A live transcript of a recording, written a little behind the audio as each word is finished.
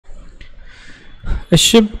A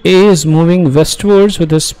ship A is moving westwards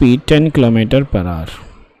with a speed 10 km per hour.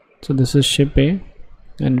 So this is ship A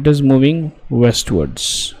and it is moving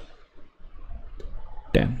westwards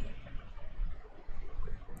 10.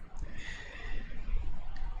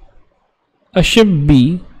 A ship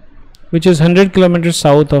B, which is 100 km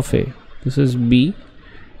south of A, this is B,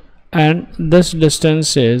 and this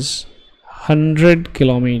distance is 100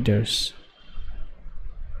 kilometers,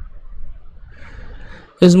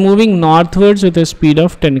 is moving northwards with a speed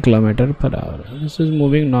of 10 km per hour. This is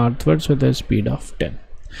moving northwards with a speed of 10.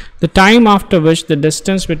 The time after which the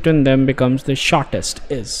distance between them becomes the shortest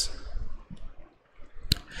is.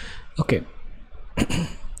 Okay.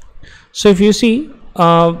 So if you see,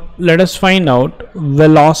 let us find out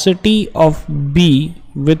velocity of B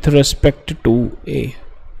with respect to A,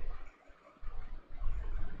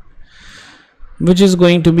 which is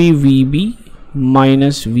going to be VB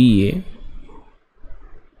minus VA,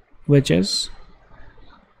 which is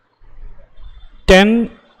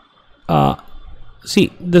 10.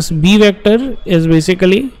 See, this B vector is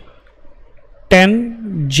basically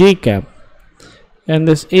 10 j cap, and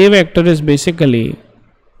this A vector is basically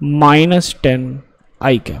minus 10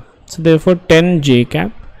 I cap. So therefore 10 j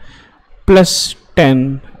cap plus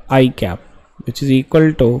 10 I cap, which is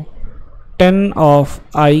equal to 10 of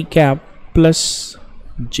I cap plus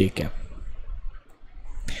j cap.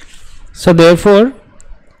 So therefore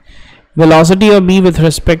velocity of B with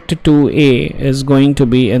respect to A is going to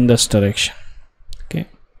be in this direction. Okay.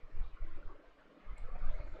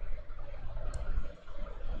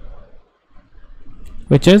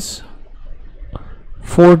 Which is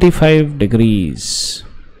 45 degrees.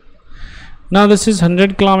 Now this is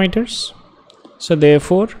 100 kilometers. So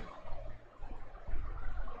therefore,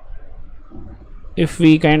 if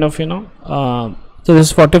we kind of, so this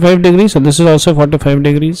is 45 degrees. So this is also 45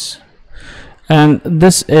 degrees. And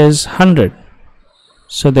this is 100.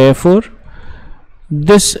 So therefore,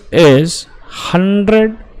 this is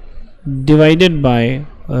 100 divided by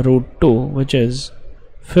root 2, which is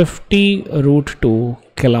 50 root 2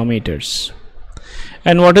 kilometers.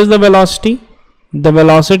 And what is the velocity? The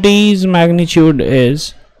velocity's magnitude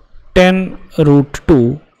is 10 root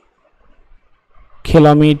 2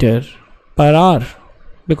 kilometer per hour,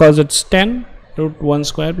 because it's 10 root 1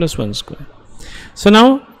 square plus 1 square. So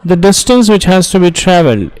now the distance which has to be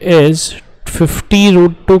traveled is 50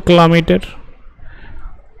 root 2 kilometer.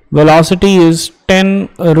 Velocity is 10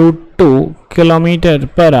 root 2 kilometer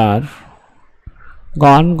per hour.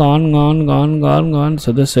 Gone.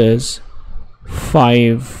 So this is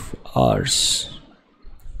 5 hours.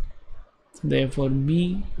 Therefore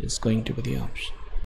B is going to be the option.